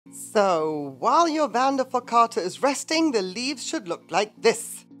So, while your Vanda flaccata is resting, the leaves should look like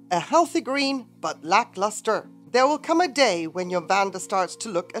this. A healthy green, but lackluster. There will come a day when your Vanda starts to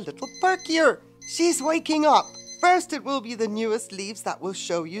look a little perkier. She's waking up. First, it will be the newest leaves that will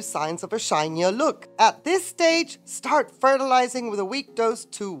show you signs of a shinier look. At this stage, start fertilizing with a weak dose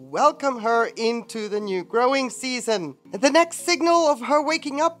to welcome her into the new growing season. The next signal of her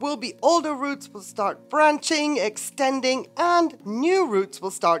waking up will be older roots will start branching, extending, and new roots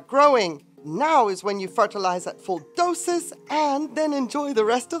will start growing. Now is when you fertilize at full doses and then enjoy the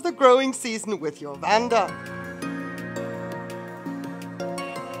rest of the growing season with your Vanda.